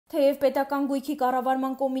Թեև պետական գույքի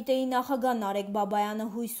կառավարման կոմիտեի նախագահ Նարեկ Բաբայանը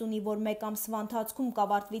հույս ունի, որ մեկ ամսվա ընթացքում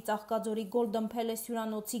կավարտվի Ծաղկաձորի Golden Palace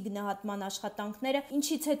հյուրանոցի գնահատման աշխատանքները,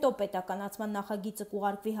 ինչից հետո պետականացման նախագիծը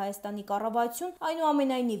կուղարկվի Հայաստանի կառավարություն,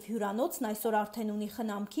 այնուամենայնիվ հյուրանոցն այսօր արդեն ունի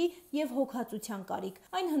խնամքի եւ հոգացության կարիք։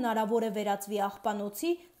 Այն հնարավոր է վերածվի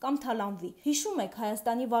աղբանոցի կամ թալանվի։ Հիշում եք,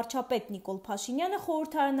 Հայաստանի վարչապետ Նիկոլ Փաշինյանը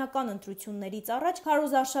խորհրդարանական ընտրություններից առաջ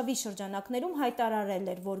քարոզարշավի շրջանակներում հայտարարել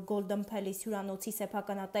էր, որ Golden Palace հյուրանոցի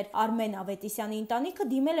սեփականատեր Արմեն Ավետիսյանի ընտանիքը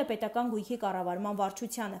դիմել է պետական գույքի կառավարման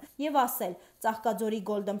վարչությանը եւ ասել. Ծաղկաձորի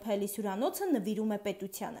Golden Palace հյուրանոցը նվիրում է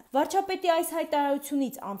պետությանը։ Վարչապետի այս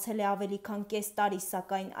հայտարարությունից անցել է ավելի քան կես տարի,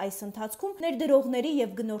 սակայն այս ընթացքում ներդրողների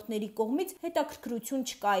եւ գնորդների կողմից հետաքրքրություն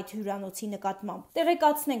չկա այդ հյուրանոցի նկատմամբ։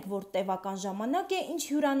 Տեղեկացնենք, որ տևական ժամանակ է, ինչ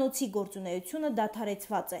հյուրանոցի գործունեությունը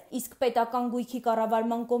դադարեցված է, իսկ պետական գույքի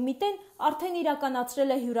կառավարման կոմիտեն արդեն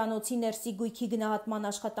իրականացրել է հյուրանոցի ներսի գույքի գնահատման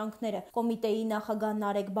աշխատանքները։ Կոմիտեի նախագահ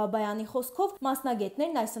Նարեկ Բաբայանի խոսքով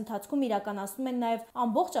մասնագետներն այս ընթացքում իրականացնում են նաև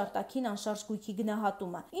ամբողջ արտաքին անշարժ գույքի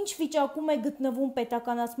գնահատումը։ Ինչ վիճակում է գտնվում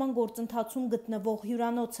պետականացման գործընթացում գտնվող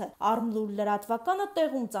հյուրանոցը։ ArmLur լրատվականը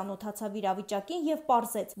տեղում ծանոթացավ իրավիճակին եւ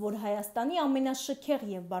պարզեց, որ Հայաստանի ամենաշքեղ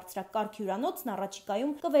եւ բարձրակարգ հյուրանոցն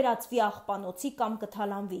առաջիկայում կվերածվի աղբանոցի կամ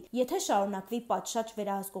կթալանվի, եթե շարունակվի պատշաճ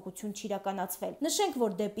վերահսկողություն չիրականացվել։ Նշենք,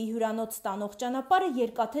 որ դեպի հյուրանոց ստանող ճանապարհը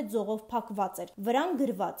երկաթե ձողով փակված էր, վրան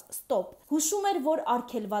գրված «Ստոպ»։ Հուշում էր, որ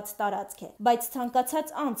արգելված տարածք է, բայց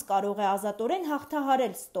ցանկացած անձ կարող է ազատորեն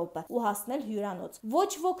հաղթահարել ստոպը ու հասնել հյուրանոց։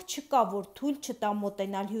 Ոչ ոք չկա, որ թույլ չտա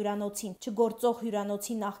մոտենալ հյուրանոցին, չգործող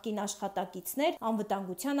հյուրանոցի նախկին աշխատակիցներ,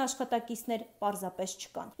 անվտանգության աշխատակիցներ պարզապես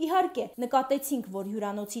չկան։ Իհարկե, նկատեցինք, որ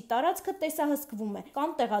հյուրանոցի տարածքը տեսահսկվում է,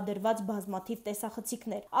 կան տեղադրված բազմաթիվ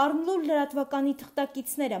տեսախցիկներ։ ArmLur լրատվականի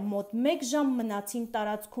թղթակիցները մոտ 1 ժամ մնացին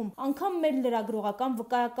տարածքում, անգամ մեր լրագրողական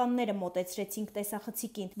վկայականները մոտեցրեցինք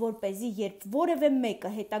տեսախցիկին, որպեսզի երբ որևէ մեկը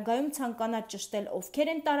հետագայում ցանկանա ճշտել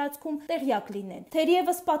ովքեր են տարածքում, տեղյակ լինեն։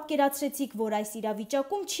 Թերևս պատկերացրեցիք, որ այս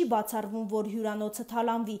իրավիճակում չի բացառվում, որ հյուրանոցը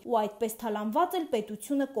թալանվի, ու այդպես թալանված էլ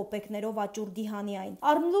պետությունը կոպեկներով աճուրդի հանի այն։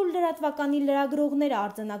 ArmLur լրատվականի լրագրողները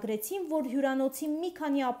արձանագրեցին, որ հյուրանոցի մի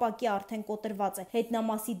քանի ապակի արդեն կոտրված է,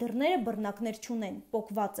 հետնամասի դռները բռնակներ չունեն,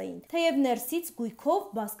 պոկված էին։ Թեև ներսից գույքով,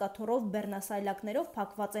 բազկաթոռով, բեռնասայլակներով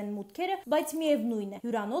փակված են մուտքերը, բայց միևնույն է,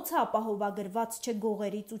 հյուրանոցը ապահովագրված չէ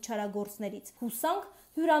գողերից ու չարագործներից։ Հուսանք,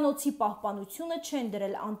 հյուրանոցի պահպանությունը չեն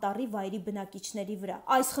դրել անտառի վայրի բնակիչների վրա։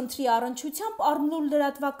 Այս խնդրի առնչությամբ ArmLur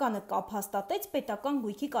լրատվականը կապ հաստատեց պետական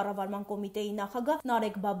գույքի կառավարման կոմիտեի նախագահ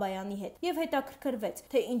Նարեկ Բաբայանի հետ եւ հետաքրքրվեց,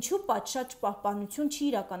 թե ինչու պատշաճ պահպանություն չի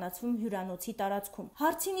իրականացվում հյուրանոցի տարածքում։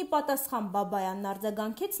 Հարցինի պատասխան Բաբայանն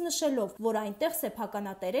արձագանքեց նշելով, որ այնտեղ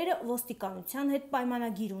սեփականատերերը ոստիկանության հետ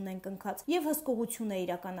պայմանագիր ունեն կնքած եւ հսկողություն է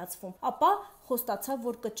իրականացվում, ապա խոստացավ,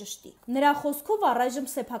 որ կճշտի։ Նրա խոսքով առայժմ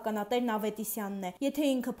սեփականատերն Ավետիսյանն է։ Եթե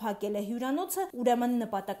ինքը փակել է հյուրանոցը, ուրեմն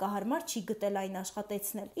նպատակահարմար չի գտել այն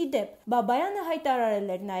աշխատեցնել։ Իդեպ, Բաբայանը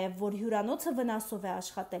հայտարարել էր նաև, որ հյուրանոցը վնասով է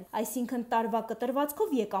աշխատել, այսինքն տարվա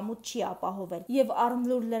կտրվածքով եկամուտ չի ապահովել։ Եվ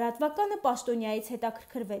ArmLur լրատվականը պաշտոնյայից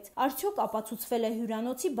հետաքրքրվեց. արդյոք ապացուցվել է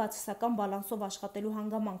հյուրանոցի բացասական բալանսով աշխատելու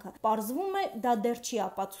հանգամանքը։ Պարզվում է, դա դեռ չի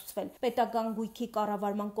ապացուցվել։ Պետական գույքի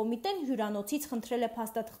կառավարման կոմիտեն հյուրանոցից խնդրել է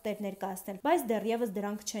փաստաթղթեր ներկայացնել, բայց դեռևս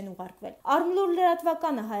դրանք չեն ուղարկվել։ ArmLur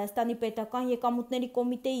լրատվականը Հայաստանի պետական եկամուտների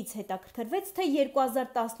կոմիտեից հետաքրքրվեց, թե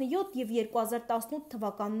 2017 եւ 2018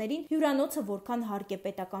 թվականներին հյուրանոցը որքան հարկ է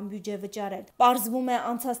պետական բյուջե վճարել։ Պարզվում է,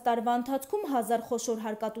 անցած տարվա ընթացքում 1000 խոշոր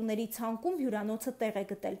հարկատուների ցանկում հյուրանոցը տեղ է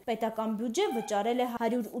գտել։ Պետական բյուջե վճարել է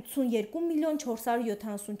 182 միլիոն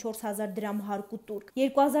 474 հազար դրամ հարկ ու տուրք։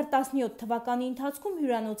 2017 թվականի ընթացքում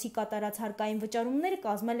հյուրանոցի կատարած հարկային վճարումները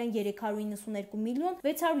կազմել են 392 միլիոն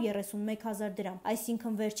 631 հազար դրամ,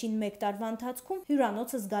 այսինքն վերջին 1 տարվա ընթացքում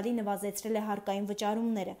հյուրանոցը զգալի նվազեցրել է հարկային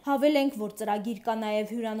վճարումները։ Հավելենք, որ ծրագիր կա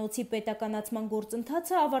նաև հյուրանոցի պետականացման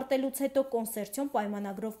գործընթացը ավարտելուց հետո կոնսերցիոն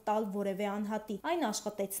պայմանագրով տալ որևէ անհատի այն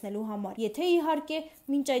աշխատեցնելու համար, եթե իհարկե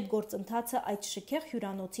մինչ այդ գործընթացը այդ շքեղ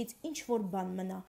հյուրանոցից ինչ որ բան մնա։